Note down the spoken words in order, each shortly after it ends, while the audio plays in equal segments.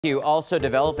Also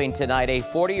developing tonight, a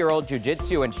 40-year-old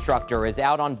jiu-jitsu instructor is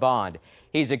out on bond.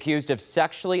 He's accused of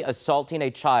sexually assaulting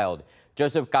a child.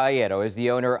 Joseph Caballero is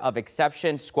the owner of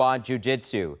Exception Squad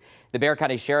Jiu-Jitsu. The Bexar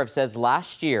County Sheriff says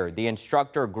last year the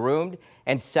instructor groomed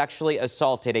and sexually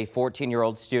assaulted a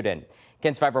 14-year-old student.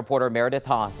 KENS 5 reporter Meredith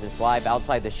Haas is live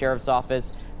outside the sheriff's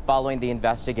office following the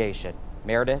investigation.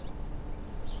 Meredith?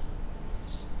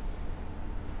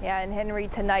 Yeah, and Henry,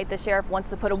 tonight the sheriff wants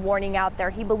to put a warning out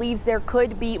there. He believes there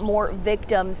could be more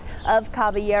victims of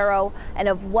Caballero and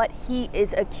of what he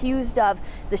is accused of.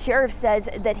 The sheriff says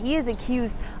that he is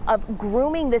accused of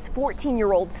grooming this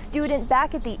 14-year-old student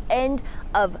back at the end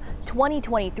of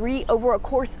 2023 over a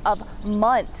course of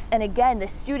months. And again, the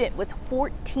student was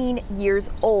 14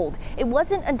 years old. It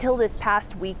wasn't until this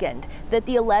past weekend that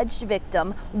the alleged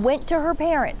victim went to her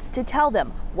parents to tell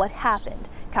them what happened.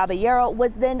 Caballero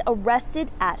was then arrested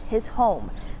at his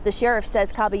home. The sheriff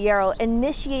says Caballero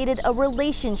initiated a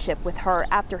relationship with her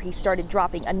after he started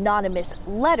dropping anonymous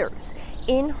letters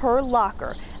in her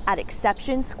locker at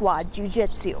Exception Squad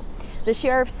Jiu-Jitsu. The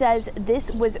sheriff says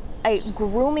this was a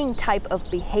grooming type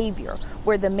of behavior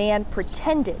where the man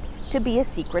pretended to be a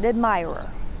secret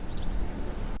admirer.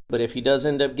 But if he does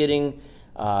end up getting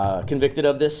convicted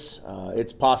of this,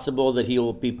 it's possible that he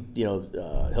will be,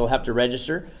 he'll have to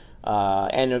register.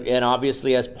 And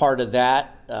obviously, as part of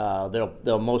that,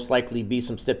 there'll most likely be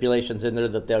some stipulations in there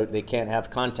that they can't have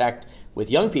contact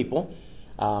with young people.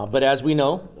 But as we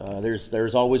know,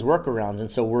 there's always workarounds,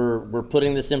 and so we're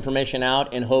putting this information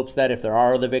out in hopes that if there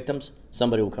are other victims,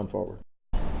 somebody will come forward.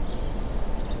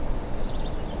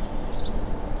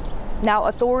 Now,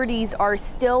 authorities are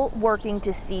still working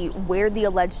to see where the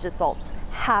alleged assaults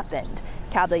happened.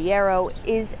 Caballero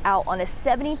is out on a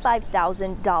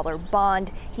 $75,000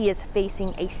 bond. He is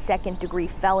facing a second-degree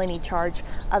felony charge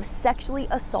of sexually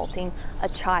assaulting a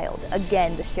child.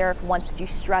 Again, the sheriff wants to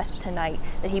stress tonight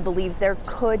that he believes there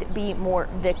could be more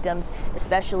victims,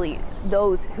 especially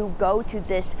those who go to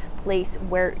this place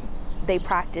where they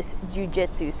practice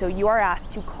jiu-jitsu. So you are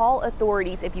asked to call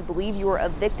authorities if you believe you are a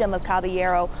victim of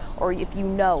Caballero or if you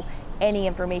know any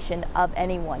information of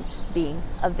anyone being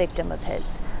a victim of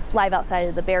his. Live outside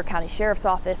of the Bexar County Sheriff's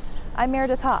Office, I'm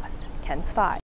Meredith Haas, KENS 5.